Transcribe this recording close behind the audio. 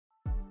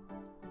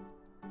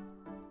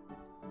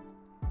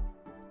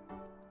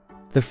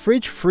The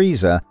fridge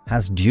freezer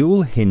has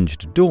dual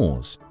hinged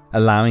doors,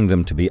 allowing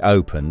them to be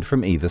opened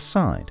from either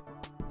side.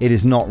 It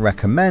is not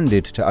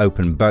recommended to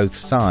open both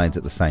sides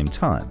at the same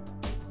time.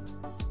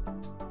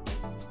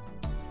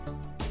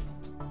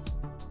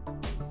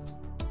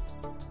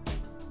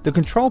 The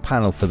control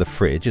panel for the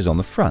fridge is on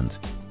the front.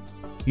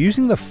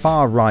 Using the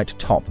far right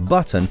top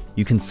button,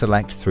 you can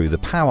select through the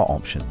power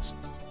options.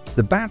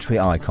 The battery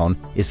icon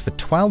is for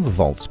 12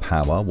 volts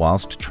power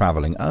whilst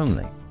travelling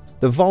only.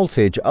 The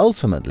voltage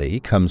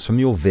ultimately comes from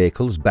your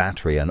vehicle's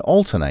battery and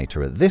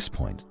alternator at this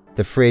point.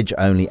 The fridge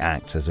only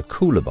acts as a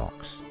cooler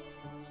box.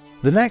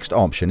 The next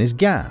option is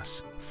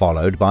gas,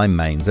 followed by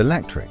mains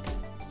electric.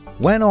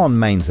 When on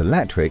mains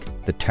electric,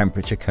 the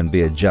temperature can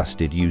be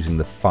adjusted using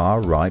the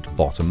far right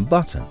bottom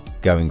button,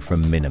 going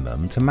from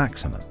minimum to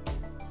maximum.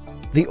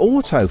 The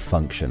auto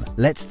function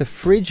lets the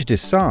fridge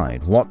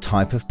decide what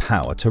type of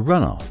power to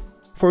run off.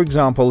 For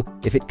example,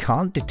 if it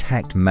can't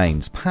detect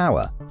mains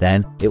power,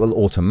 then it will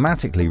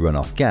automatically run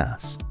off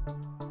gas.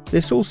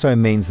 This also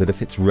means that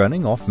if it's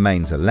running off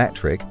mains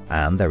electric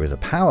and there is a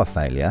power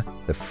failure,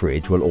 the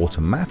fridge will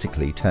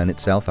automatically turn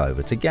itself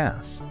over to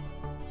gas.